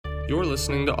You're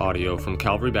listening to audio from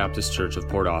Calvary Baptist Church of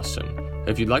Port Austin.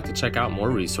 If you'd like to check out more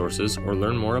resources or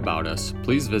learn more about us,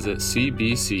 please visit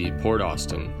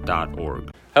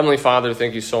cbcportaustin.org. Heavenly Father,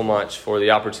 thank you so much for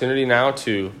the opportunity now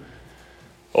to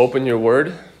open your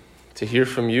word, to hear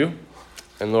from you.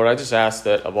 And Lord, I just ask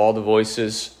that of all the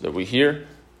voices that we hear,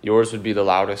 yours would be the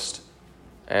loudest,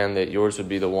 and that yours would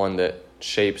be the one that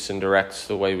shapes and directs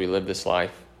the way we live this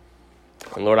life.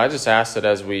 And Lord, I just ask that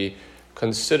as we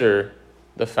consider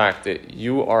the fact that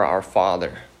you are our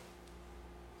Father,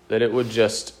 that it would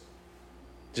just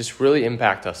really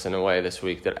impact us in a way this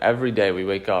week, that every day we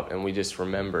wake up and we just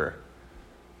remember,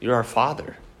 you're our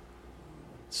Father.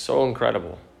 It's so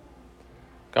incredible.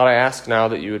 God, I ask now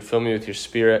that you would fill me with your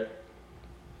Spirit.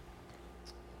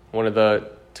 One of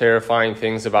the terrifying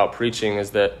things about preaching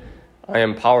is that I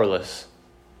am powerless.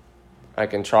 I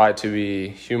can try to be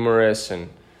humorous and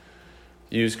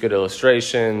use good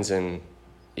illustrations and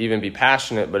even be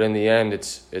passionate, but in the end,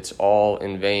 it's all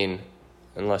in vain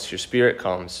unless your Spirit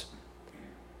comes.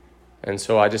 And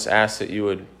so I just ask that you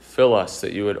would fill us,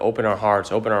 that you would open our hearts,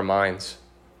 open our minds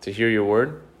to hear your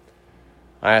word.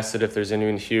 I ask that if there's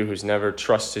anyone here who's never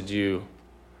trusted you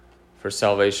for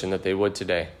salvation, that they would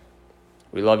today.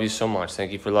 We love you so much.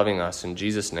 Thank you for loving us. In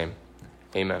Jesus' name,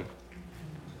 amen.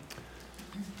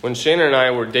 When Shannon and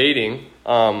I were dating,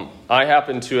 I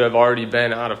happened to have already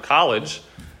been out of college,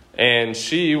 and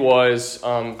she was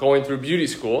going through beauty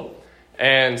school.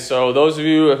 And so those of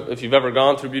you, if you've ever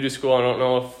gone through beauty school, I don't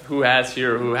know who has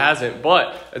here or who hasn't,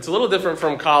 but it's a little different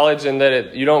from college in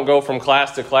that you don't go from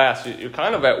class to class. You're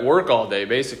kind of at work all day,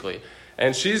 basically.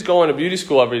 And she's going to beauty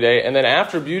school every day, and then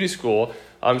after beauty school,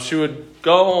 she would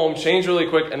go home, change really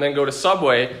quick, and then go to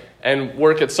Subway and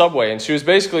work at Subway. And she was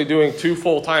basically doing 2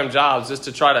 full-time jobs just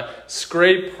to try to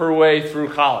scrape her way through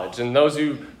college. And those of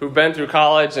you who've been through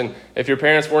college, and if your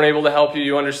parents weren't able to help you,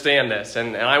 you understand this.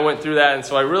 And I went through that, and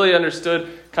so I really understood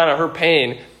kind of her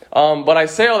pain. But I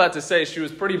say all that to say she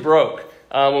was pretty broke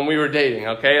when we were dating,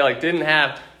 okay? Like, didn't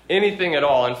have anything at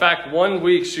all. In fact, one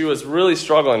week she was really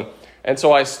struggling. And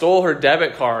so I stole her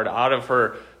debit card out of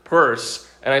her purse.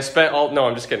 And I spent no,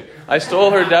 I'm just kidding. I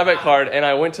stole her debit card and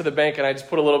I went to the bank and I just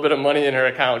put a little bit of money in her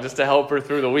account just to help her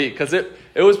through the week because it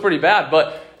was pretty bad.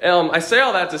 But I say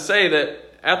all that to say that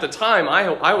at the time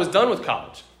I was done with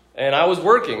college and I was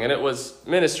working and it was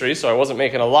ministry, so I wasn't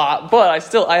making a lot, but I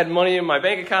had money in my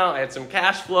bank account. I had some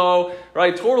cash flow,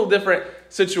 right? Total different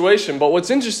situation. But what's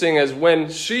interesting is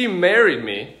when she married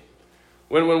me,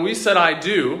 when we said I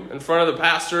do in front of the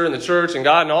pastor and the church and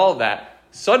God and all of that,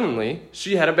 suddenly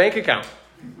she had a bank account.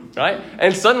 Right?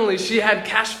 And suddenly she had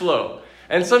cash flow.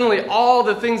 And suddenly all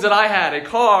the things that I had, a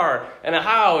car and a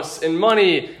house and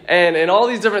money and all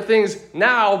these different things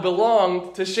now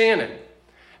belong to Shannon.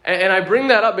 And I bring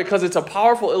that up because it's a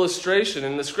powerful illustration,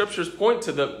 and the scriptures point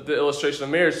to the illustration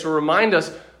of marriage to remind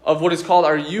us of what is called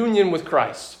our union with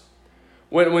Christ.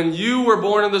 When you were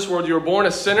born in this world, you were born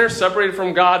a sinner, separated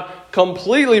from God,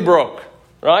 completely broke.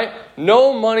 Right?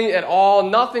 No money at all,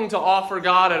 nothing to offer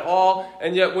God at all.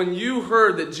 And yet when you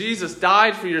heard that Jesus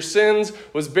died for your sins,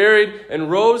 was buried,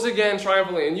 and rose again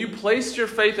triumphantly, and you placed your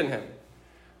faith in him,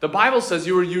 the Bible says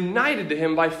you were united to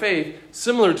him by faith,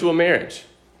 similar to a marriage.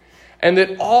 And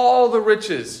that all the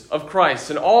riches of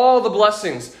Christ and all the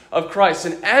blessings of Christ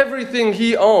and everything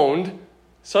he owned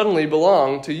suddenly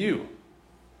belong to you.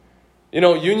 You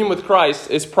know, union with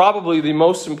Christ is probably the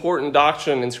most important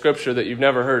doctrine in Scripture that you've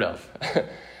never heard of.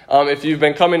 If you've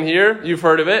been coming here, you've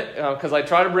heard of it, because I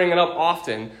try to bring it up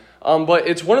often. But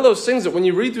it's one of those things that when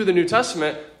you read through the New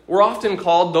Testament, we're often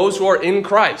called those who are in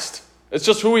Christ. It's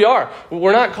just who we are.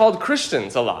 We're not called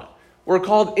Christians a lot. We're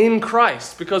called in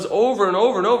Christ because over and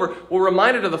over and over, we're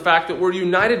reminded of the fact that we're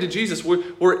united to Jesus.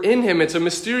 We're in him. It's a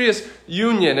mysterious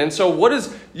union. And so what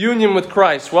is union with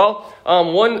Christ? Well,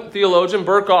 one theologian,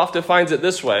 Berkhoff, defines it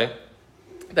this way: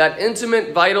 that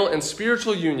intimate, vital, and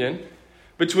spiritual union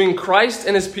between Christ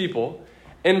and his people,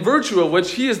 in virtue of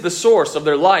which he is the source of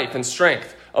their life and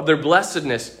strength, of their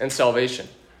blessedness and salvation.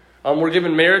 We're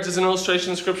given marriage as an illustration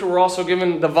in Scripture. We're also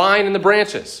given the vine and the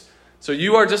branches. So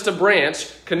you are just a branch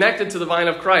connected to the vine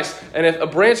of Christ. And if a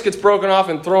branch gets broken off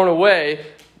and thrown away,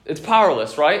 it's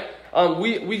powerless, right?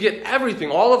 We get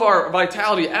everything, all of our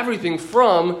vitality, everything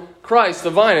from Christ, the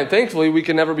vine. And thankfully, we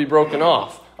can never be broken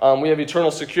off. We have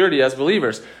eternal security as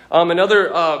believers.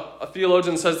 Another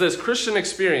theologian says this: Christian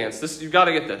experience, you've got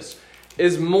to get this,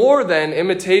 is more than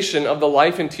imitation of the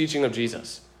life and teaching of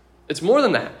Jesus. It's more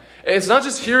than that. It's not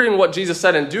just hearing what Jesus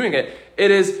said and doing it. It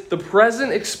is the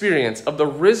present experience of the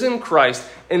risen Christ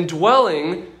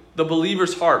indwelling the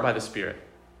believer's heart by the Spirit.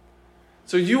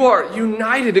 So you are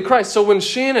united to Christ. So when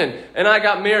Shannon and I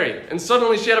got married and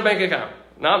suddenly she had a bank account,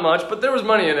 Not much, but there was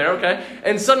money in there, okay?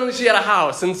 And suddenly she had a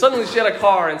house, and suddenly she had a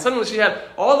car, and suddenly she had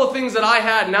all the things that I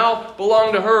had now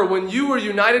belong to her. When you were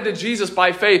united to Jesus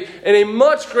by faith in a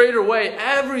much greater way,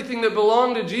 everything that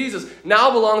belonged to Jesus now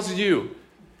belongs to you.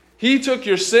 He took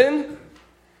your sin,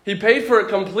 He paid for it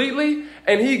completely,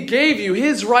 and He gave you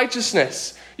His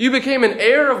righteousness. You became an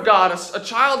heir of God, a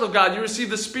child of God. You received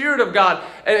the Spirit of God,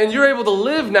 and you're able to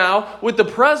live now with the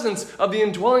presence of the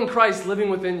indwelling Christ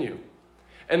living within you.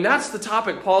 And that's the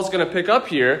topic Paul's going to pick up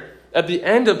here at the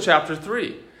end of chapter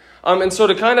 3. And so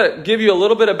to kind of give you a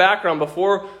little bit of background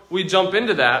before we jump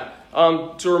into that,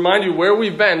 to remind you where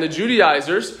we've been, the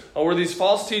Judaizers were these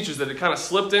false teachers that had kind of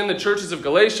slipped in the churches of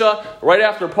Galatia right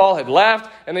after Paul had left,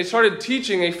 and they started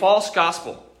teaching a false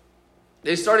gospel.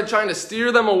 They started trying to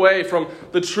steer them away from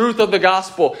the truth of the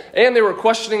gospel, and they were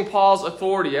questioning Paul's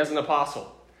authority as an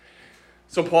apostle.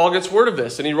 So Paul gets word of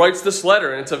this, and he writes this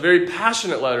letter, and it's a very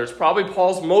passionate letter. It's probably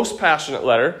Paul's most passionate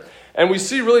letter. And we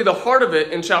see really the heart of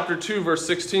it in chapter 2, verse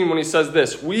 16, when he says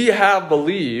this: "We have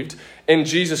believed in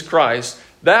Jesus Christ,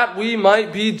 that we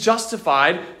might be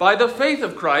justified by the faith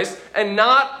of Christ, and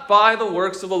not by the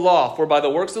works of the law. For by the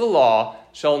works of the law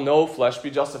shall no flesh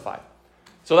be justified."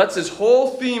 So that's his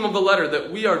whole theme of the letter,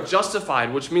 that we are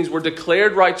justified, which means we're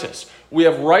declared righteous. We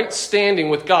have right standing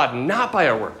with God, not by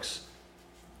our works.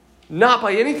 Not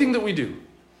by anything that we do,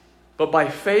 but by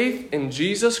faith in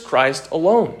Jesus Christ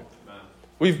alone. Amen.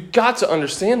 We've got to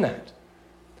understand that.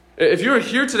 If you're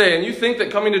here today and you think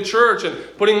that coming to church and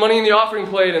putting money in the offering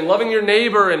plate and loving your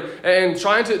neighbor and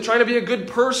trying to be a good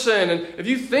person, and if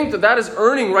you think that is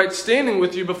earning right standing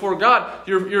with you before God,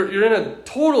 you're in a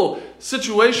total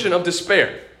situation of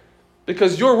despair,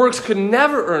 because your works could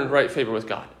never earn right favor with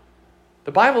God.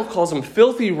 The Bible calls them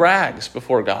filthy rags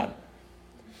before God.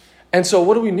 And so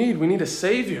what do we need? We need a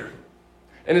Savior.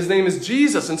 And His name is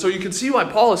Jesus. And so you can see why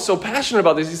Paul is so passionate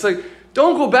about this. He's like,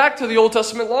 don't go back to the Old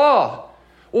Testament law.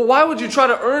 Well, why would you try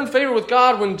to earn favor with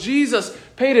God when Jesus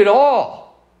paid it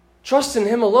all? Trust in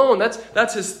Him alone.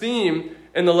 That's his theme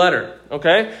in the letter.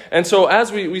 Okay? And so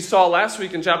as we saw last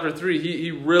week in chapter 3,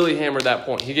 he really hammered that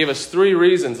point. He gave us 3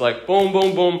 reasons, like boom,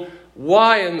 boom, boom.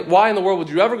 Why in the world would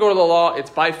you ever go to the law? It's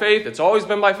by faith. It's always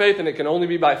been by faith, and it can only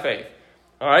be by faith.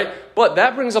 All right? But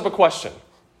that brings up a question.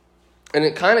 And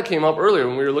it kind of came up earlier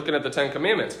when we were looking at the 10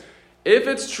 Commandments. If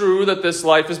it's true that this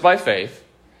life is by faith,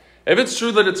 if it's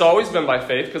true that it's always been by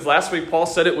faith, because last week Paul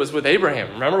said it was with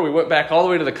Abraham. Remember, we went back all the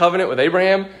way to the covenant with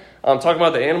Abraham, talking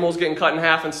about the animals getting cut in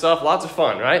half and stuff. Lots of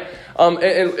fun, right? And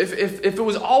if it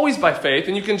was always by faith,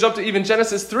 and you can jump to even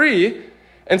Genesis 3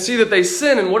 and see that they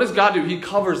sin, and what does God do? He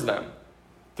covers them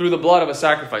through the blood of a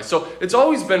sacrifice. So it's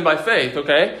always been by faith,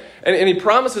 okay? And He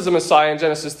promises a Messiah in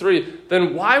Genesis 3.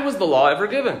 Then why was the law ever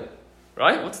given?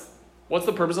 Right? What's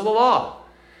the purpose of the law?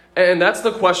 And that's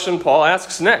the question Paul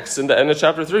asks next in the end of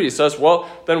chapter 3. He says, well,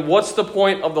 then what's the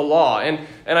point of the law? And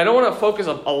I don't want to focus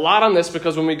a lot on this,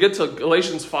 because when we get to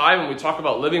Galatians 5 and we talk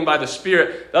about living by the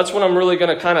Spirit, that's when I'm really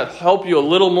going to kind of help you a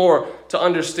little more to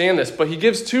understand this. But he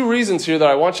gives 2 reasons here that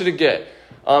I want you to get.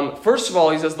 First of all,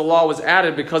 he says the law was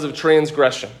added because of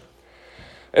transgression.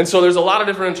 And so there's a lot of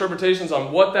different interpretations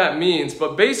on what that means.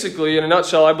 But basically, in a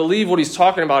nutshell, I believe what he's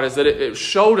talking about is that it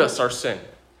showed us our sin.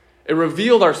 It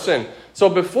revealed our sin. So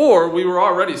before, we were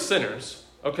already sinners.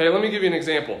 Okay, let me give you an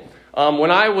example.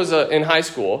 When I was in high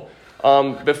school,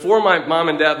 before my mom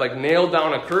and dad nailed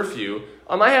down a curfew,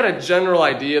 I had a general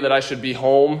idea that I should be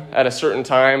home at a certain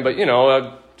time. But,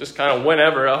 just kind of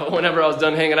whenever I was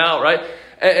done hanging out, right?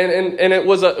 And it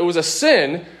was a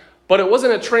sin. But it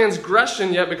wasn't a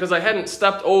transgression yet, because I hadn't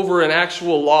stepped over an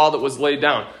actual law that was laid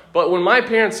down. But when my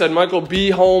parents said, Michael, be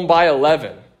home by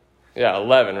 11. Yeah,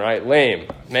 11, right? Lame.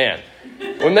 Man.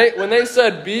 When they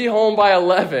said be home by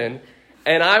 11,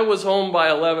 and I was home by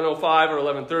 11:05 or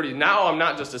 11:30, now I'm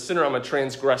not just a sinner, I'm a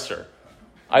transgressor.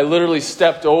 I literally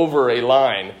stepped over a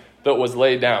line that was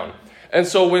laid down. And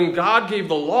so when God gave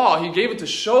the law, He gave it to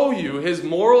show you His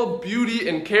moral beauty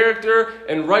and character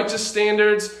and righteous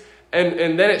standards.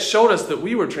 And then it showed us that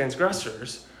we were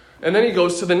transgressors. And then he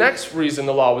goes to the next reason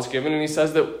the law was given, and he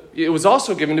says that it was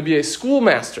also given to be a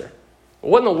schoolmaster.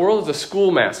 What in the world is a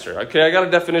schoolmaster? Okay, I got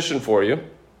a definition for you.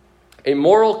 A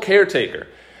moral caretaker.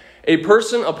 A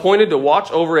person appointed to watch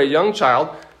over a young child,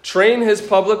 train his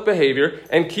public behavior,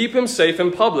 and keep him safe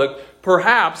in public,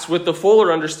 perhaps with the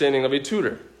fuller understanding of a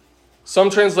tutor. Some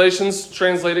translations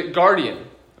translate it guardian.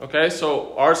 Okay,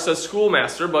 so ours says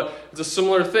schoolmaster, but it's a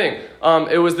similar thing.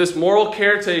 It was this moral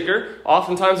caretaker.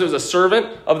 Oftentimes it was a servant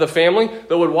of the family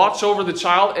that would watch over the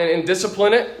child and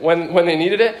discipline it when they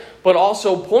needed it, but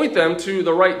also point them to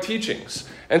the right teachings.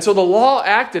 And so the law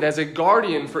acted as a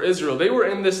guardian for Israel. They were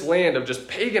in this land of just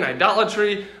pagan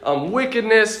idolatry,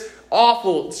 wickedness,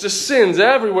 awful, it's just sins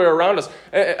everywhere around us,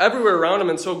 everywhere around them.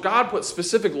 And so God put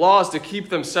specific laws to keep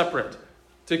them separate,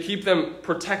 to keep them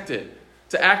protected,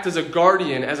 to act as a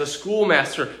guardian, as a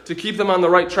schoolmaster, to keep them on the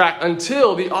right track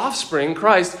until the offspring,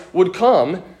 Christ, would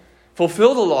come,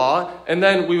 fulfill the law, and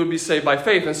then we would be saved by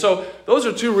faith. And so those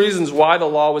are two reasons why the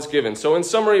law was given. So in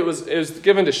summary, it was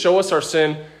given to show us our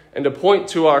sin and to point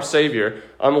to our Savior.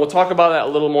 We'll talk about that a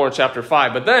little more in chapter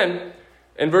 5. But then,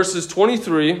 in verses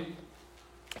 23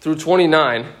 through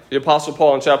 29, the Apostle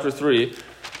Paul in chapter 3,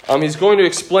 he's going to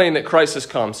explain that Christ has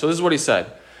come. So this is what he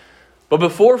said. But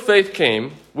before faith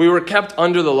came, we were kept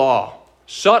under the law,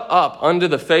 shut up under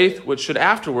the faith which should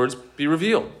afterwards be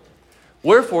revealed.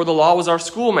 Wherefore the law was our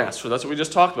schoolmaster, that's what we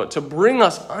just talked about, to bring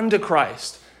us unto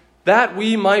Christ, that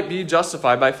we might be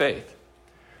justified by faith.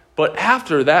 But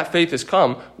after that faith is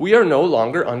come, we are no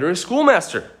longer under a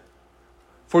schoolmaster.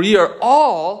 For ye are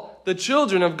all the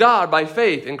children of God by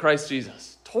faith in Christ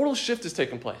Jesus. Total shift has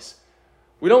taken place.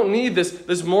 We don't need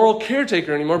this moral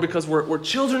caretaker anymore because we're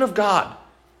children of God.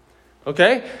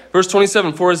 Okay? Verse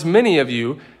 27, for as many of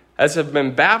you as have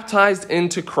been baptized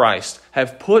into Christ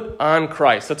have put on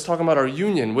Christ. That's talking about our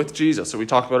union with Jesus that we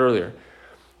talked about earlier.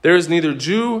 There is neither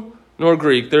Jew nor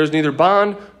Greek. There is neither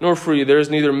bond nor free. There is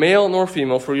neither male nor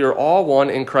female, for you're all one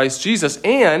in Christ Jesus.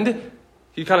 And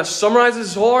he kind of summarizes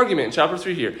his whole argument in chapter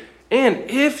 3 here. And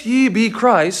if ye be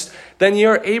Christ, then ye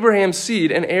are Abraham's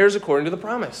seed and heirs according to the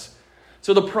promise.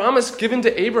 So the promise given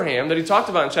to Abraham that he talked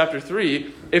about in chapter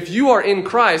 3, if you are in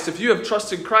Christ, if you have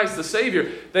trusted Christ the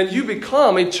Savior, then you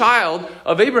become a child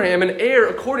of Abraham, an heir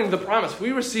according to the promise.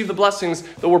 We receive the blessings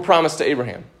that were promised to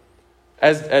Abraham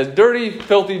as dirty,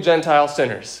 filthy Gentile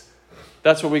sinners.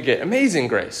 That's what we get. Amazing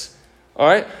grace. All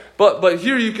right? But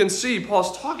here you can see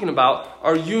Paul's talking about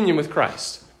our union with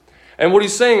Christ. And what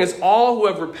he's saying is all who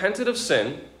have repented of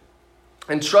sin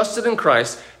and trusted in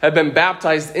Christ have been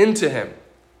baptized into him.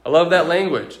 I love that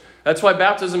language. That's why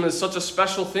baptism is such a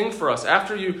special thing for us.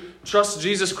 After you trust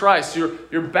Jesus Christ,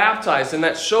 you're baptized, and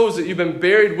that shows that you've been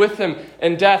buried with him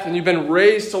in death, and you've been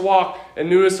raised to walk in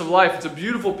newness of life. It's a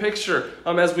beautiful picture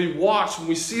as we watch, when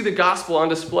we see the gospel on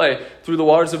display through the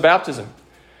waters of baptism.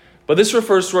 But this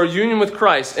refers to our union with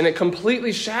Christ, and it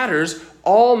completely shatters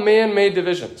all man-made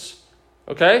divisions.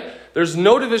 Okay? There's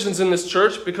no divisions in this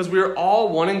church because we are all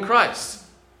one in Christ.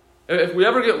 If we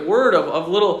ever get word of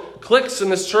little cliques in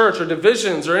this church or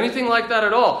divisions or anything like that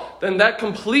at all, then that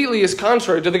completely is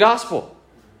contrary to the gospel.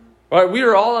 All right? We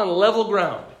are all on level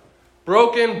ground.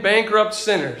 Broken, bankrupt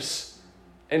sinners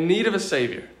in need of a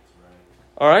Savior.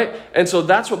 All right? And so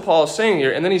that's what Paul is saying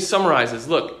here. And then he summarizes,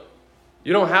 look,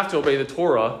 you don't have to obey the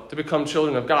Torah to become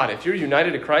children of God. If you're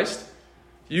united to Christ,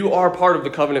 you are part of the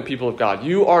covenant people of God.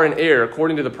 You are an heir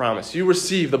according to the promise. You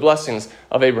receive the blessings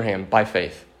of Abraham by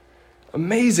faith.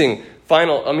 Amazing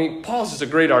Paul's just a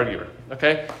great arguer,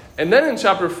 okay? And then in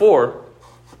chapter 4,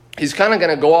 he's kind of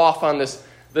going to go off on this,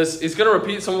 he's going to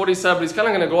repeat some of what he said, but he's kind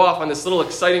of going to go off on this little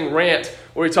exciting rant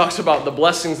where he talks about the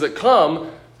blessings that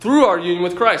come through our union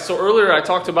with Christ. So earlier I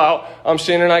talked about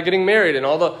Shannon and I getting married and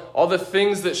all the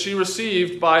things that she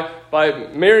received by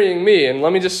marrying me. And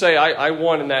let me just say, I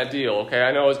won in that deal, okay?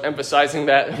 I know I was emphasizing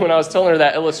that when I was telling her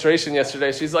that illustration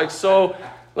yesterday. She's like, so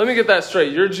let me get that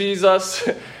straight. You're Jesus.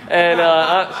 And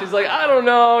she's like, I don't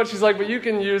know. And she's like, but you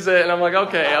can use it. And I'm like,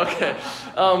 okay.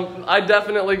 I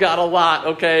definitely got a lot,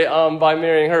 okay, by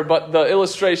marrying her. But the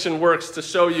illustration works to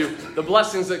show you the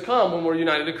blessings that come when we're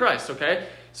united to Christ, okay?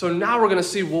 So now we're going to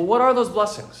see, well, what are those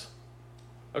blessings?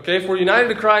 Okay, if we're united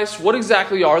to Christ, what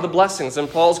exactly are the blessings? And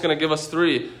Paul's going to give us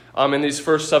 3 in these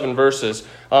first 7 verses.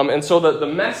 And so the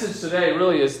message today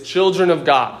really is children of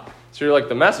God. So you're like,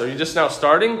 the mess? Are you just now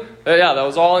starting? Yeah, that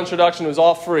was all introduction. It was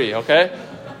all free, okay?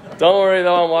 Don't worry,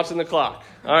 though. I'm watching the clock.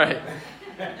 All right.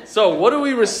 So what do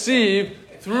we receive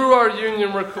through our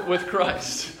union with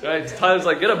Christ? Right? Tyler's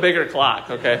like, get a bigger clock,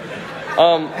 okay?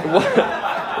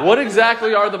 What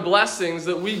exactly are the blessings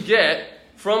that we get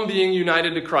from being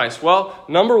united to Christ? Well,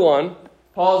 number 1,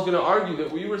 Paul is going to argue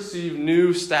that we receive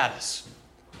new status.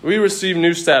 We receive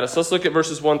new status. Let's look at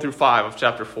verses 1 through 5 of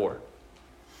chapter 4.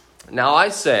 Now I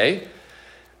say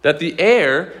that the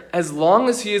heir, as long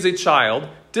as he is a child,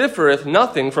 differeth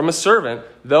nothing from a servant,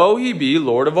 though he be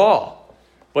Lord of all,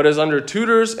 but is under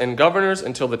tutors and governors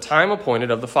until the time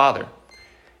appointed of the Father.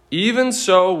 Even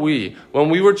so we, when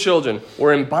we were children,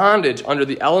 were in bondage under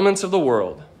the elements of the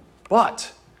world.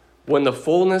 But when the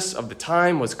fullness of the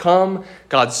time was come,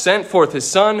 God sent forth his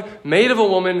Son, made of a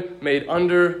woman, made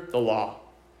under the law,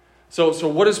 So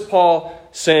what is Paul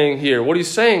saying here? What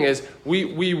he's saying is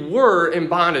we were in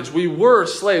bondage. We were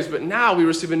slaves, but now we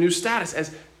receive a new status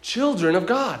as children of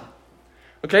God.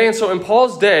 Okay, and so in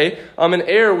Paul's day, an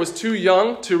heir was too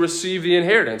young to receive the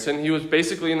inheritance, and he was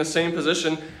basically in the same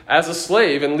position as a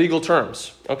slave in legal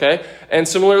terms. Okay, and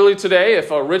similarly today,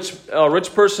 if a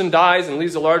rich person dies and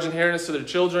leaves a large inheritance to their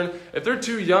children, if they're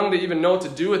too young to even know what to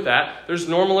do with that, there's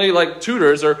normally like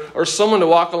tutors or someone to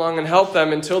walk along and help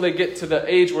them until they get to the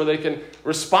age where they can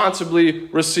responsibly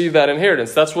receive that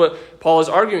inheritance. That's what Paul is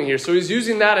arguing here. So he's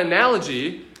using that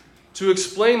analogy to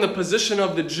explain the position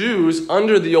of the Jews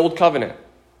under the Old Covenant.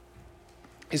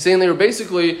 He's saying they were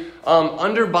basically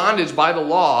under bondage by the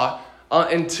law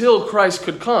until Christ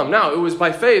could come. Now, it was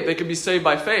by faith. They could be saved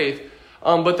by faith.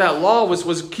 But that law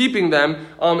was keeping them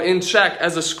in check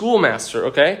as a schoolmaster,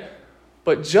 okay?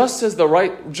 But just at the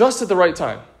right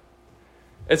time,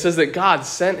 it says that God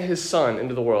sent his Son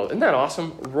into the world. Isn't that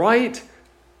awesome? Right?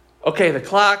 Okay, the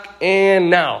clock, and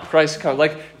now Christ comes.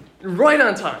 Like, right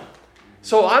on time.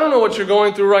 So I don't know what you're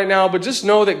going through right now, but just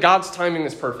know that God's timing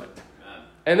is perfect.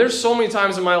 And there's so many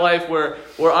times in my life where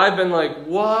I've been like,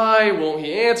 why won't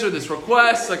he answer this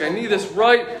request? Like, I need this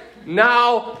right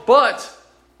now. But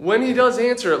when he does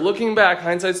answer it, looking back,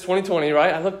 hindsight's 20/20,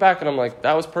 right? I look back and I'm like,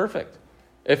 that was perfect.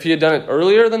 If he had done it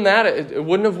earlier than that, it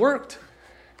wouldn't have worked.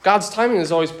 God's timing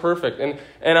is always perfect.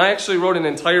 And I actually wrote an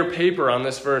entire paper on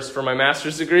this verse for my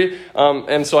master's degree.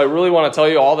 And so I really want to tell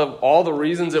you all the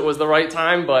reasons it was the right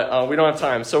time, but we don't have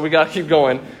time. So we got to keep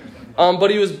going.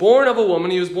 But he was born of a woman.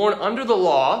 He was born under the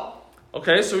law.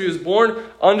 Okay, so he was born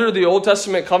under the Old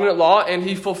Testament covenant law, and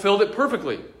he fulfilled it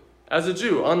perfectly as a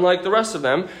Jew, unlike the rest of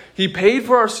them. He paid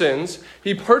for our sins.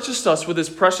 He purchased us with his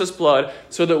precious blood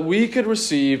so that we could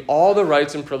receive all the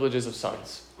rights and privileges of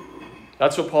sons.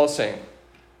 That's what Paul's saying.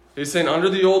 He's saying under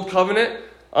the Old Covenant,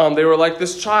 they were like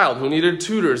this child who needed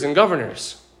tutors and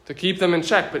governors to keep them in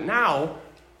check. But now,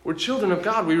 we're children of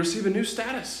God. We receive a new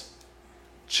status.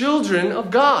 Children of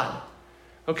God.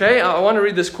 Okay, I want to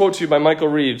read this quote to you by Michael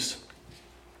Reeves.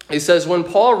 He says, when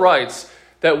Paul writes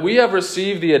that we have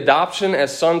received the adoption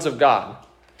as sons of God,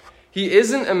 he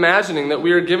isn't imagining that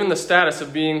we are given the status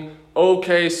of being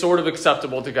okay, sort of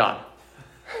acceptable to God.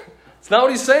 It's not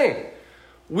what he's saying.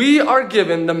 We are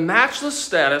given the matchless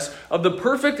status of the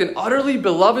perfect and utterly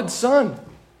beloved Son.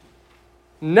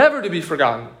 Never to be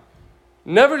forgotten.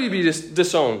 Never to be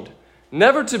disowned.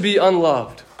 Never to be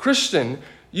unloved. Christian,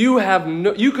 you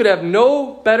could have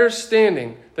no better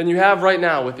standing than you have right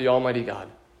now with the Almighty God.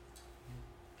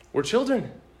 We're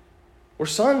children. We're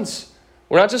sons.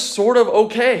 We're not just sort of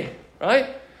okay,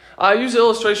 right? I use the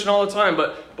illustration all the time,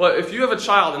 but if you have a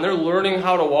child and they're learning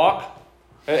how to walk,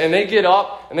 and they get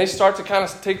up and they start to kind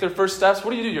of take their first steps, what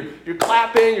do? You're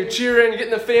clapping, you're cheering, you're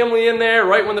getting the family in there.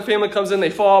 Right when the family comes in, they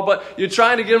fall, but you're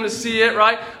trying to get them to see it,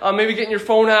 right? Maybe getting your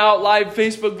phone out, live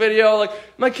Facebook video, like,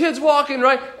 my kid's walking,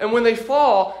 right? And when they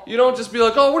fall, you don't just be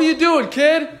like, oh, what are you doing,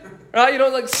 kid? Right? You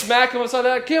don't like smack them upside the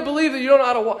head. I can't believe that you don't know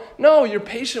how to walk. No, you're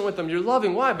patient with them. You're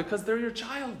loving. Why? Because they're your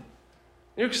child.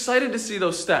 You're excited to see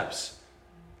those steps.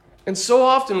 And so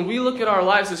often we look at our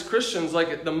lives as Christians like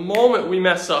at the moment we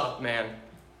mess up, man,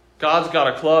 God's got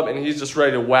a club and he's just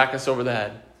ready to whack us over the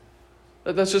head.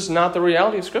 That's just not the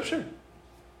reality of Scripture.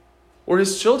 We're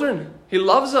his children. He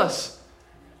loves us.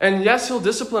 And yes, he'll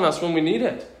discipline us when we need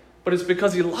it. But it's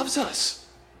because he loves us.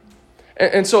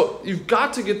 And so you've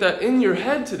got to get that in your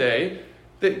head today,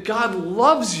 that God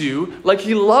loves you like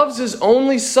he loves his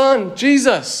only Son,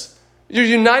 Jesus. You're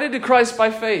united to Christ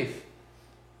by faith.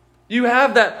 You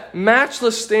have that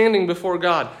matchless standing before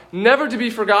God, never to be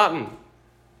forgotten,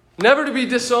 never to be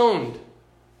disowned,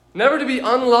 never to be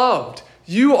unloved.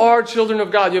 You are children of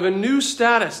God. You have a new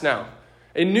status now,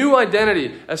 a new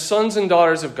identity as sons and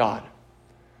daughters of God.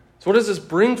 So what does this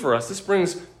bring for us? This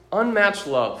brings unmatched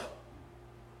love.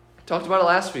 I talked about it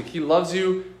last week. He loves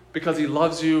you because he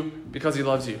loves you because he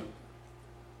loves you.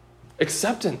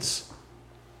 Acceptance.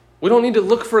 We don't need to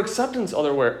look for acceptance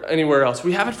anywhere else.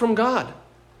 We have it from God.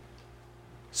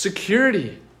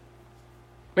 Security.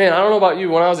 Man, I don't know about you.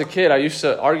 When I was a kid, I used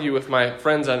to argue with my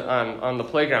friends on the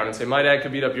playground and say, my dad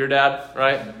could beat up your dad,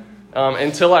 right?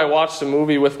 Until I watched a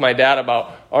movie with my dad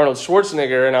about Arnold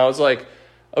Schwarzenegger, and I was like,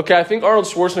 okay, I think Arnold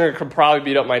Schwarzenegger could probably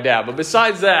beat up my dad. But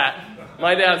besides that,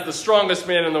 my dad's the strongest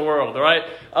man in the world, right?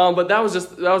 But that was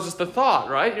just the thought,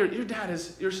 right? Your dad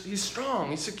he's strong,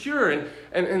 he's secure.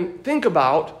 And think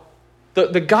about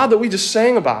the God that we just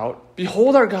sang about.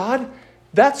 Behold our God,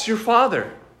 that's your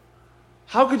Father.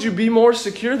 How could you be more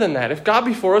secure than that? If God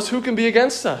be for us, who can be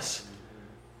against us?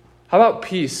 How about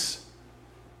peace?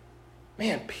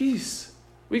 Man, peace.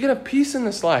 We can have peace in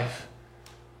this life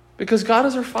because God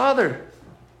is our Father.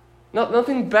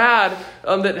 Nothing bad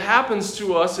that happens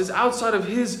to us is outside of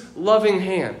his loving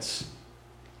hands.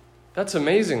 That's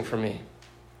amazing for me.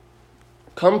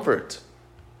 Comfort.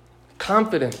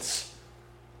 Confidence.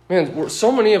 Man,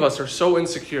 so many of us are so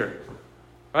insecure.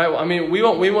 Right? I mean, we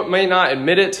may not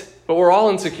admit it, but we're all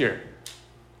insecure.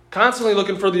 Constantly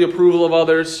looking for the approval of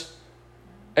others.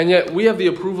 And yet we have the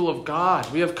approval of God.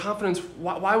 We have confidence.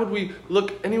 Why would we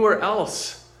look anywhere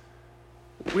else?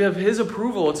 We have his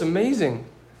approval. It's amazing.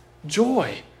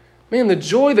 Joy. Man, the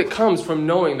joy that comes from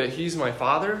knowing that he's my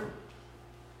Father.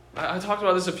 I talked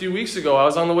about this a few weeks ago. I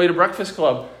was on the way to Breakfast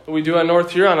Club that we do at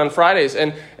North Huron on Fridays.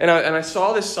 And I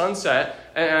saw this sunset,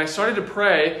 and I started to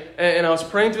pray, and I was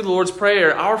praying through the Lord's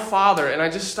Prayer, Our Father, and I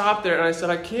just stopped there, and I said,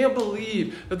 I can't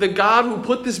believe that the God who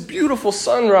put this beautiful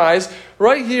sunrise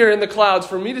right here in the clouds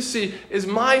for me to see is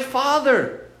my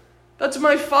Father. That's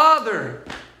my Father.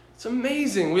 It's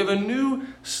amazing. We have a new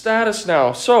status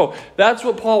now. So that's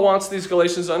what Paul wants these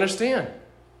Galatians to understand.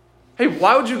 Hey,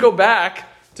 why would you go back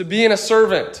to being a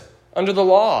servant under the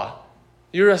law?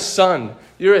 You're a son.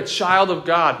 You're a child of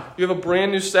God. You have a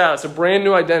brand new status, a brand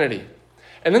new identity.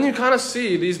 And then you kind of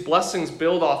see these blessings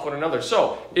build off one another.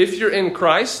 So if you're in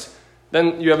Christ,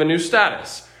 then you have a new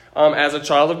status as a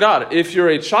child of God. If you're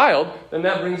a child, then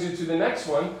that brings you to the next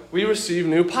one. We receive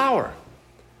new power.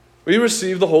 We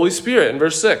receive the Holy Spirit in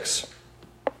verse 6.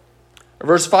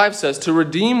 Verse 5 says, to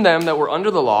redeem them that were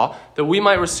under the law, that we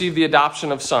might receive the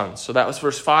adoption of sons. So that was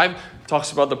verse 5. It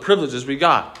talks about the privileges we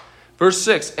got. Verse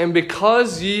 6, and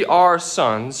because ye are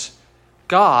sons,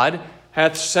 God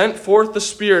hath sent forth the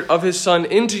Spirit of his Son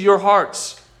into your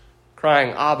hearts,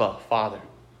 crying, Abba, Father.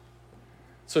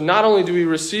 So not only do we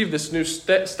receive this new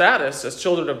status as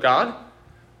children of God,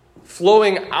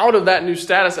 flowing out of that new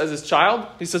status as his child,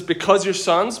 he says, because you're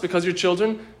sons, because you're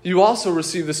children, you also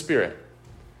receive the Spirit.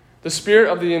 The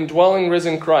Spirit of the indwelling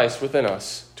risen Christ within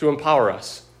us to empower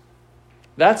us.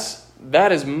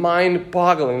 That is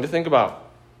mind-boggling to think about.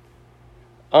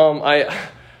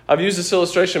 I've used this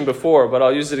illustration before, but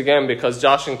I'll use it again because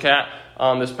Josh and Kat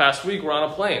this past week were on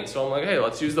a plane. So I'm like, hey,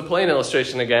 let's use the plane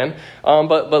illustration again.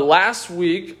 But last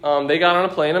week, they got on a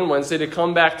plane on Wednesday to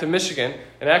come back to Michigan.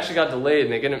 And it actually got delayed,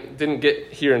 and they didn't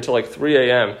get here until like 3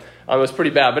 a.m. It was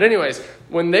pretty bad. But anyways,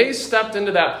 when they stepped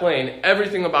into that plane,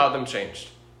 everything about them changed.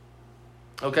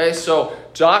 Okay, so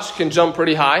Josh can jump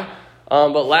pretty high.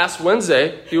 But last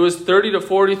Wednesday, he was 30 to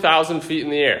 40,000 feet in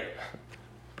the air.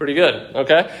 Pretty good,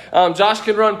 okay? Josh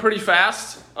can run pretty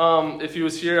fast. If he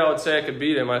was here, I would say I could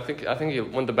beat him. I think he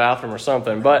went to the bathroom or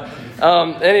something. But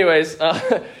anyways,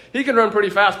 he can run pretty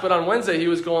fast. But on Wednesday, he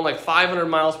was going like 500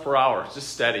 miles per hour, just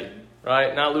steady,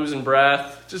 right? Not losing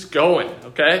breath, just going,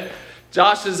 okay?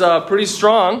 Josh is pretty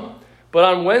strong. But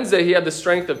on Wednesday, he had the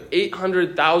strength of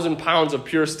 800,000 pounds of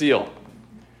pure steel.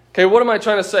 Okay, what am I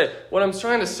trying to say? What I'm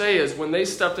trying to say is when they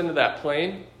stepped into that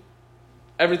plane,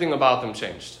 everything about them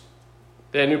changed.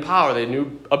 They had new power, they had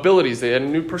new abilities, they had a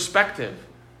new perspective.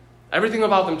 Everything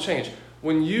about them changed.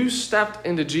 When you stepped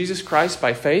into Jesus Christ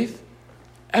by faith,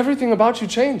 everything about you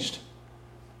changed.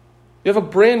 You have a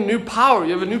brand new power,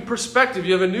 you have a new perspective,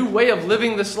 you have a new way of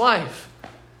living this life.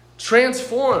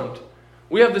 Transformed.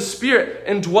 We have the Spirit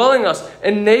indwelling us,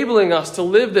 enabling us to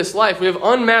live this life. We have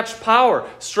unmatched power,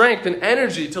 strength, and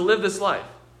energy to live this life.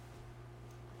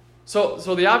 So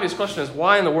the obvious question is,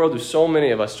 why in the world do so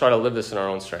many of us try to live this in our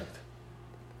own strength?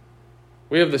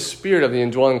 We have the Spirit of the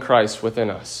indwelling Christ within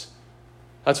us.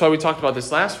 That's why we talked about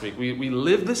this last week. We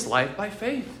live this life by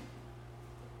faith.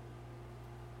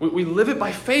 We live it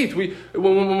by faith.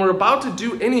 When we're about to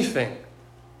do anything,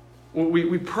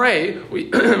 we pray,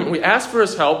 we ask for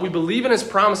his help, we believe in his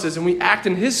promises, and we act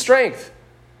in his strength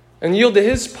and yield to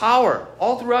his power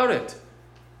all throughout it.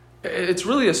 It's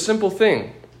really a simple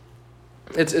thing.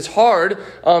 It's hard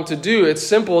to do. It's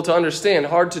simple to understand,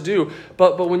 hard to do.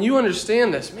 But when you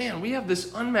understand this, man, we have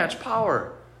this unmatched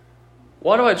power.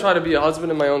 Why do I try to be a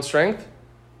husband in my own strength?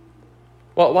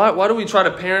 Why do we try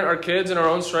to parent our kids in our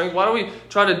own strength? Why do we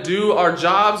try to do our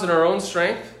jobs in our own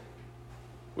strength?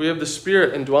 We have the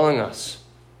Spirit indwelling us.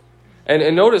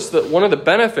 And notice that one of the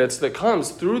benefits that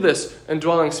comes through this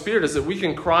indwelling Spirit is that we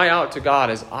can cry out to God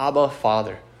as Abba,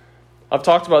 Father. I've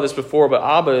talked about this before, but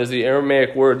Abba is the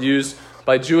Aramaic word used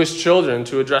by Jewish children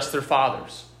to address their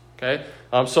fathers. Okay?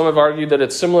 Some have argued that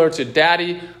it's similar to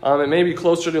daddy. It may be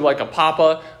closer to like a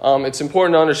papa. It's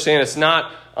important to understand it's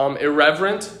not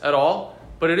irreverent at all,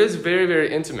 but it is very,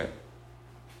 very intimate.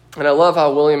 And I love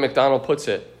how William MacDonald puts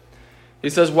it. He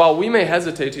says, while we may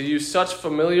hesitate to use such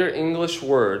familiar English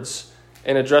words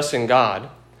in addressing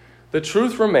God, the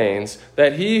truth remains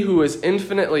that he who is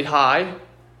infinitely high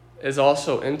is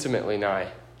also intimately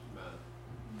nigh.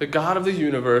 the God of the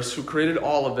universe who created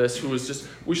all of this, who was just,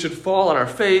 we should fall on our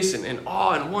face in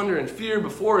awe and wonder and fear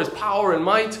before his power and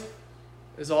might,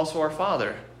 is also our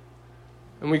Father.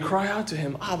 And we cry out to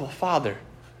him, Abba, Father.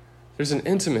 There's an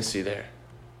intimacy there.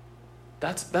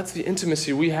 That's the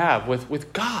intimacy we have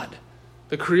with God,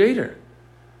 the Creator.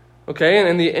 Okay,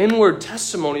 and the inward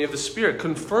testimony of the Spirit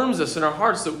confirms us in our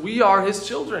hearts that we are his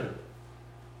children.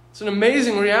 It's an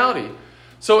amazing reality.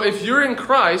 So if you're in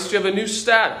Christ, you have a new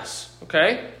status,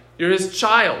 okay? You're his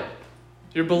child.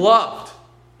 You're beloved.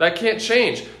 That can't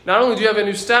change. Not only do you have a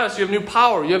new status, you have new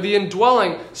power. You have the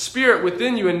indwelling Spirit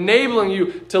within you, enabling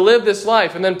you to live this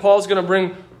life. And then Paul's going to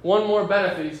bring one more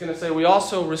benefit. He's going to say, we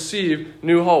also receive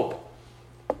new hope.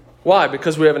 Why?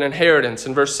 Because we have an inheritance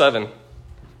in verse 7.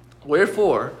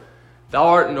 Wherefore, thou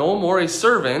art no more a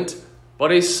servant,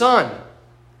 but a son.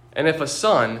 And if a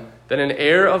son, then an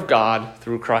heir of God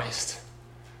through Christ.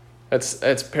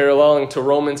 That's paralleling to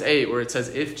Romans 8, where it says,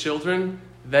 if children,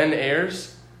 then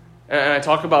heirs. And I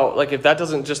talk about, like, if that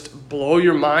doesn't just blow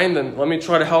your mind, then let me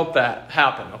try to help that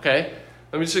happen, okay?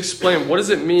 Let me just explain, what does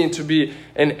it mean to be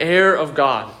an heir of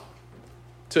God?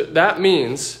 That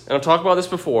means, and I've talked about this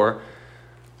before,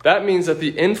 that means that the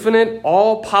infinite,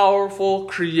 all-powerful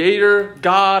creator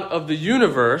God of the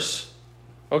universe,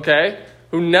 okay,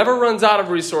 who never runs out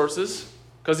of resources,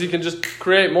 because he can just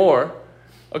create more,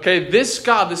 okay, this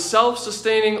God, the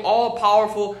self-sustaining,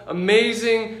 all-powerful,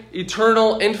 amazing,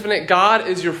 eternal, infinite God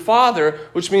is your Father,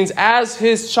 which means as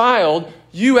his child,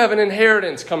 you have an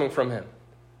inheritance coming from him.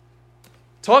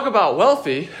 Talk about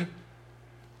wealthy.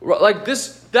 Like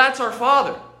this, that's our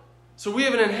Father. So we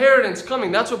have an inheritance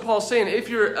coming. That's what Paul's saying. If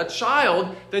you're a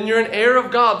child, then you're an heir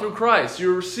of God through Christ.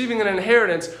 You're receiving an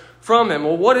inheritance from him.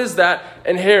 Well, what is that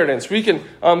inheritance? We can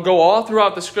go all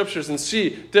throughout the scriptures and see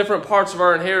different parts of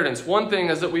our inheritance. One thing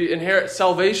is that we inherit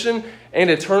salvation and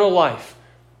eternal life.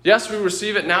 Yes, we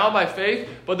receive it now by faith,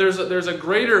 but there's a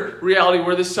greater reality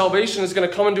where this salvation is going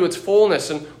to come into its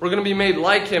fullness, and we're going to be made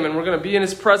like him, and we're going to be in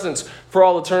his presence for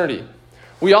all eternity.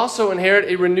 We also inherit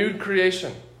a renewed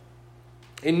creation,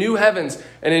 a new heavens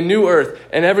and a new earth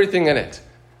and everything in it.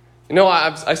 You know,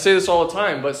 I say this all the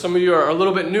time, but some of you are a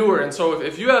little bit newer. And so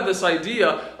if you have this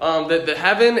idea that the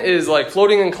heaven is like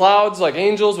floating in clouds like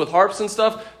angels with harps and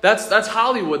stuff, that's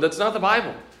Hollywood. That's not the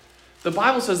Bible. The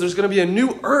Bible says there's going to be a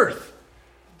new earth.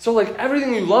 So like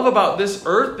everything you love about this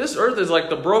earth is like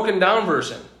the broken down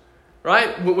version,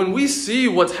 right? When we see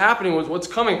what's happening, what's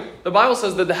coming, the Bible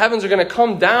says that the heavens are going to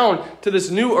come down to this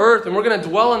new earth, and we're going to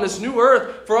dwell on this new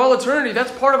earth for all eternity.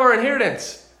 That's part of our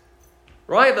inheritance.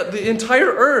 Right? The entire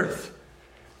earth.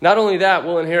 Not only that,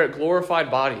 we'll inherit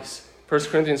glorified bodies. 1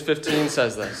 Corinthians 15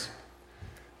 says this.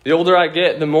 The older I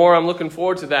get, the more I'm looking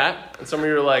forward to that. And some of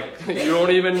you are like, you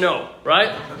don't even know,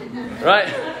 right? Right?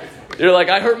 You're like,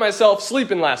 I hurt myself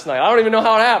sleeping last night. I don't even know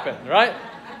how it happened, right?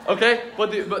 Okay?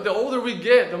 But the older we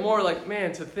get, the more like,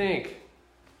 man, to think,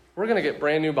 we're going to get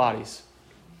brand new bodies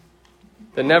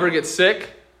that never get sick.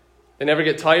 They never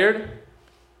get tired.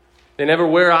 They never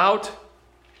wear out.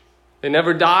 They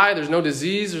never die. There's no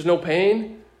disease. There's no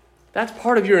pain. That's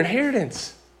part of your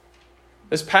inheritance.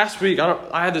 This past week,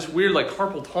 I had this weird like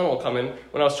carpal tunnel come in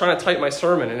when I was trying to type my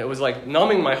sermon, and it was like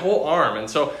numbing my whole arm. And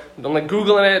so I'm like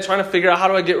Googling it, trying to figure out how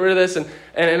do I get rid of this.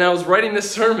 And I was writing this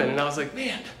sermon, and I was like,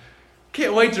 man,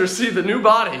 can't wait to receive the new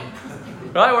body.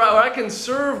 Right? Where I can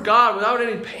serve God without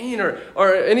any pain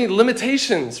or any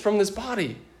limitations from this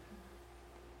body.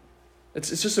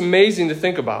 It's just amazing to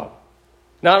think about.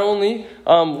 Not only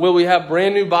will we have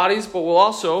brand new bodies, but we'll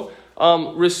also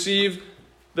receive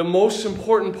the most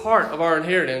important part of our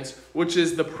inheritance, which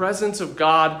is the presence of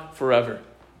God forever.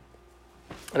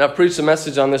 And I've preached a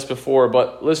message on this before,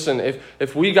 but listen,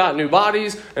 if we got new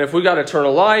bodies, and if we got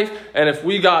eternal life, and if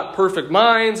we got perfect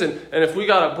minds, and if we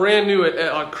got a brand new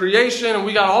creation, and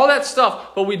we got all that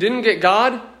stuff, but we didn't get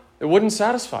God, it wouldn't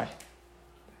satisfy.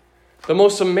 The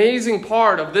most amazing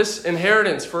part of this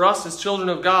inheritance for us as children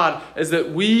of God is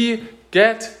that we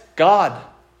get God.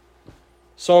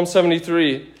 Psalm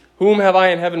 73, whom have I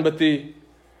in heaven but thee?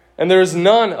 And there is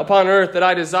none upon earth that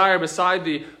I desire beside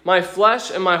thee. My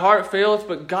flesh and my heart faileth,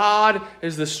 but God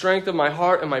is the strength of my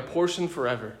heart and my portion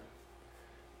forever.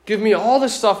 Give me all the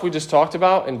stuff we just talked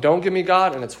about and don't give me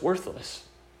God, and it's worthless.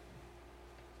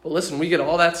 But listen, we get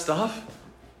all that stuff,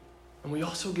 and we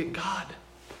also get God.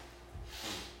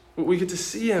 We get to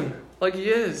see him like he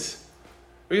is.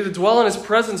 We get to dwell in his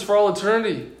presence for all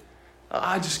eternity.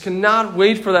 I just cannot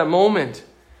wait for that moment.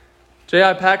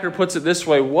 J.I. Packer puts it this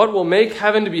way: what will make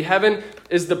heaven to be heaven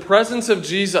is the presence of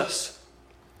Jesus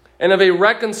and of a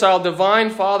reconciled divine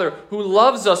Father who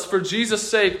loves us for Jesus'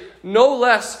 sake no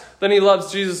less than he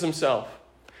loves Jesus himself.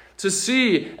 to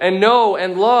see and know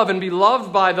and love and be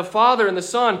loved by the Father and the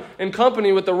Son in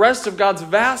company with the rest of God's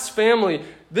vast family.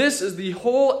 This is the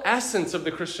whole essence of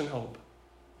the Christian hope.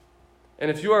 And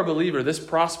if you are a believer, this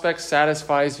prospect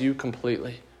satisfies you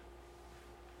completely.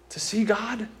 To see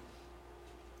God.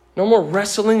 No more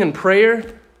wrestling and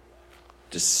prayer.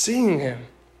 Just seeing Him.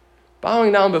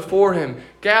 Bowing down before Him.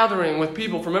 Gathering with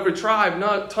people from every tribe,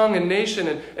 tongue, and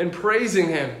nation. And praising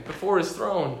Him before His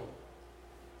throne.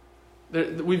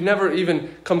 We've never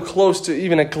even come close to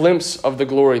even a glimpse of the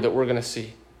glory that we're going to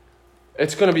see.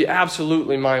 It's going to be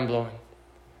absolutely mind-blowing.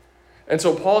 And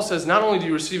so Paul says, not only do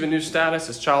you receive a new status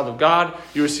as child of God,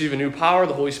 you receive a new power,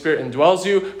 the Holy Spirit indwells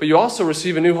you, but you also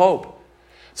receive a new hope.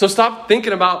 So stop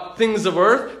thinking about things of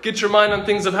earth. Get your mind on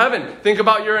things of heaven. Think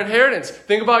about your inheritance.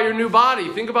 Think about your new body.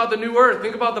 Think about the new earth.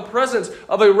 Think about the presence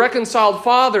of a reconciled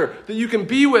Father that you can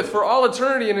be with for all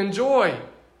eternity and enjoy.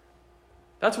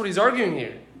 That's what he's arguing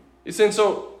here. He's saying,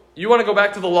 so you want to go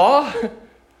back to the law?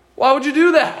 Why would you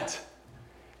do that?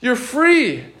 You're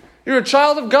free. You're a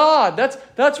child of God.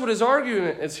 That's what his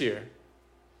argument is here.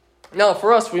 Now,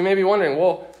 for us, we may be wondering,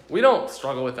 well, we don't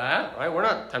struggle with that, right? We're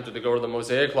not tempted to go to the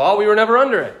Mosaic law. We were never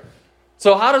under it.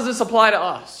 So how does this apply to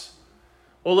us?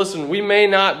 Well, listen, we may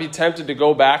not be tempted to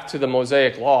go back to the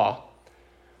Mosaic law.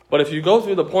 But if you go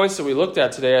through the points that we looked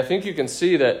at today, I think you can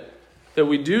see that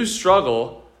we do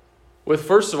struggle with,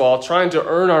 first of all, trying to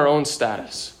earn our own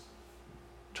status.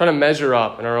 Trying to measure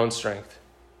up in our own strength.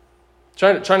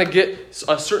 Trying to get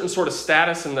a certain sort of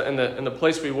status in the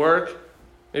place we work.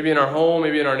 Maybe in our home,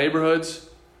 maybe in our neighborhoods.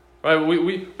 Right?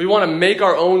 We want to make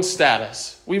our own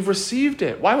status. We've received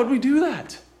it. Why would we do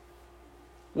that?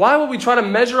 Why would we try to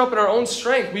measure up in our own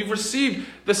strength? We've received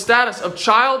the status of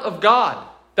child of God.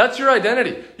 That's your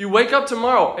identity. You wake up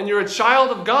tomorrow and you're a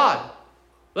child of God.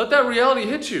 Let that reality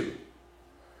hit you.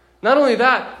 Not only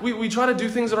that, we try to do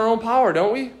things in our own power,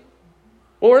 don't we?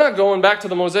 Well, we're not going back to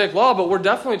the Mosaic law, but we're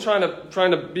definitely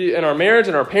trying to be in our marriage,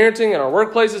 in our parenting, in our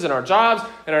workplaces, in our jobs,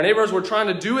 in our neighborhoods. We're trying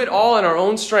to do it all in our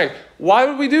own strength. Why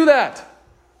would we do that?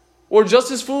 We're just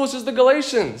as foolish as the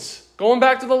Galatians, going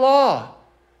back to the law.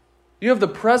 You have the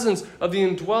presence of the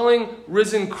indwelling,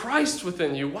 risen Christ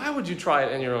within you. Why would you try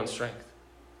it in your own strength?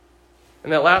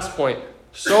 And that last point,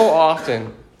 so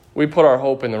often we put our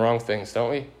hope in the wrong things, don't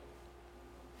we?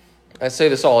 I say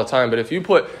this all the time, but if you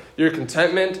put your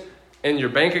contentment in your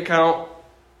bank account,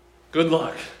 good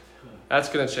luck. That's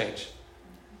going to change.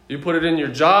 You put it in your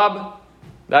job,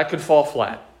 that could fall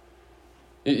flat.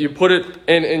 You put it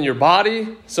in your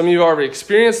body. Some of you already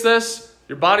experienced this.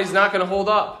 Your body's not going to hold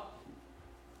up.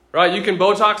 Right? You can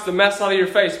Botox the mess out of your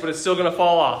face, but it's still going to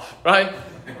fall off. Right?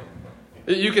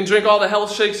 You can drink all the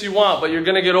health shakes you want, but you're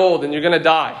going to get old and you're going to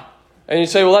die. And you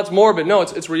say, well, that's morbid. No,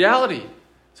 it's reality.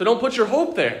 So don't put your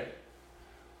hope there.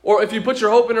 Or if you put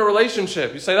your hope in a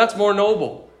relationship, you say that's more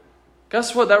noble.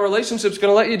 Guess what? That relationship's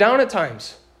going to let you down at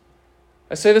times.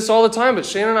 I say this all the time, but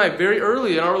Shannon and I very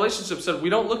early in our relationship said we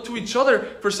don't look to each other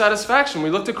for satisfaction. We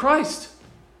look to Christ.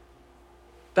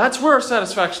 That's where our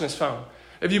satisfaction is found.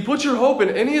 If you put your hope in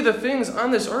any of the things on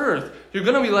this earth, you're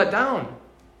going to be let down.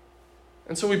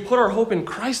 And so we put our hope in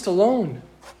Christ alone,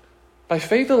 by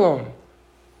faith alone.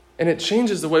 And it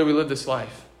changes the way we live this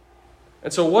life.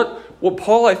 And so what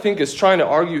Paul, I think, is trying to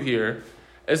argue here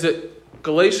is that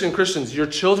Galatian Christians, you're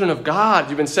children of God.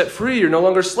 You've been set free. You're no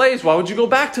longer slaves. Why would you go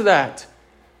back to that?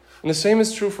 And the same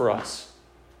is true for us.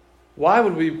 Why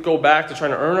would we go back to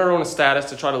trying to earn our own status,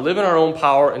 to try to live in our own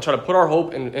power, and try to put our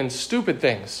hope in stupid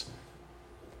things?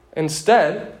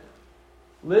 Instead,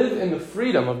 live in the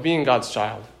freedom of being God's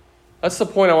child. That's the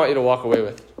point I want you to walk away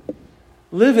with.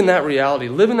 Live in that reality.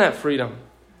 Live in that freedom.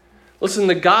 Listen,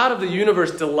 the God of the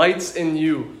universe delights in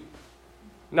you.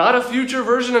 Not a future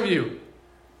version of you.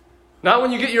 Not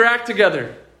when you get your act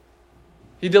together.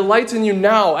 He delights in you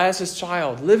now as his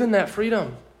child. Live in that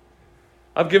freedom.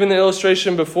 I've given the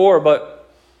illustration before, but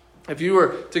if you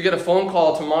were to get a phone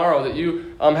call tomorrow that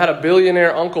you had a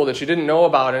billionaire uncle that you didn't know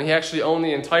about, and he actually owned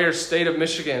the entire state of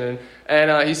Michigan,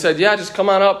 and he said, yeah, just come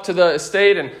on up to the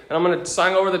estate, and I'm going to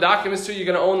sign over the documents to you.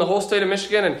 You're going to own the whole state of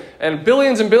Michigan, and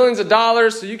billions of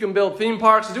dollars, so you can build theme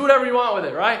parks, do whatever you want with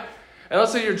it, right? And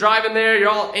let's say you're driving there, you're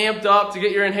all amped up to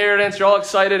get your inheritance, you're all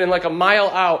excited, and like a mile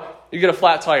out, you get a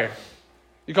flat tire.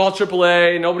 You call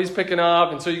AAA, nobody's picking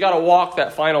up, and so you got to walk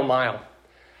that final mile.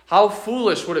 How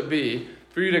foolish would it be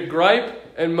for you to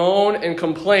gripe and moan and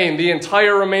complain the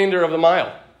entire remainder of the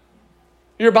mile?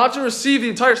 You're about to receive the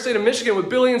entire state of Michigan with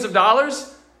billions of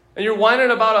dollars, and you're whining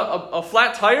about a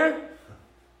flat tire?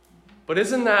 But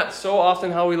isn't that so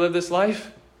often how we live this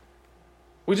life?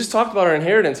 We just talked about our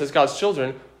inheritance as God's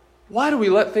children. Why do we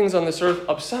let things on this earth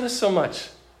upset us so much?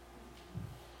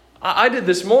 I did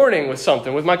this morning with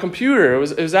something, with my computer. It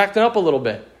was acting up a little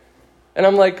bit. And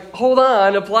I'm like, hold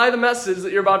on, apply the message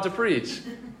that you're about to preach.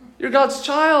 You're God's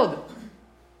child.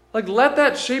 Like, let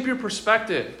that shape your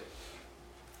perspective.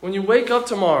 When you wake up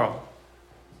tomorrow,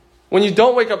 when you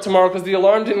don't wake up tomorrow because the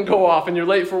alarm didn't go off and you're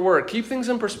late for work, keep things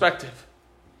in perspective.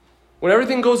 When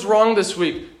everything goes wrong this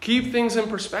week, keep things in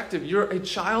perspective. You're a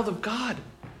child of God.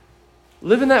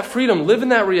 Live in that freedom. Live in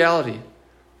that reality.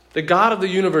 The God of the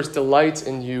universe delights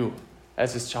in you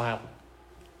as his child.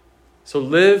 So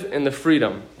live in the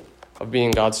freedom of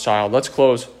being God's child. Let's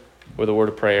close with a word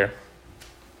of prayer.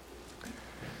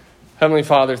 Heavenly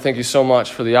Father, thank you so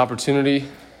much for the opportunity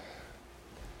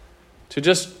to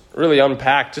just really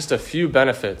unpack just a few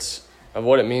benefits of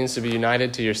what it means to be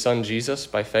united to your Son Jesus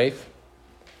by faith.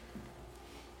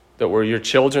 That we're your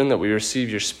children, that we receive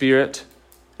your Spirit,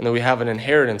 and that we have an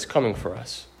inheritance coming for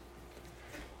us.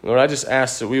 Lord, I just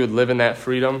ask that we would live in that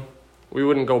freedom. We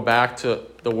wouldn't go back to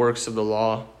the works of the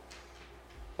law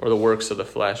or the works of the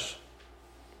flesh.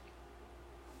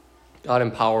 God,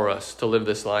 empower us to live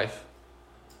this life.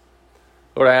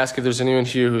 Lord, I ask if there's anyone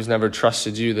here who's never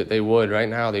trusted you, that they would right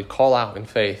now. They'd call out in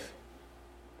faith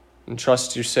and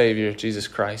trust your Savior, Jesus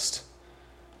Christ,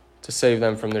 to save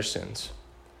them from their sins.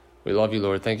 We love you,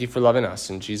 Lord. Thank you for loving us.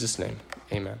 In Jesus' name,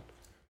 amen.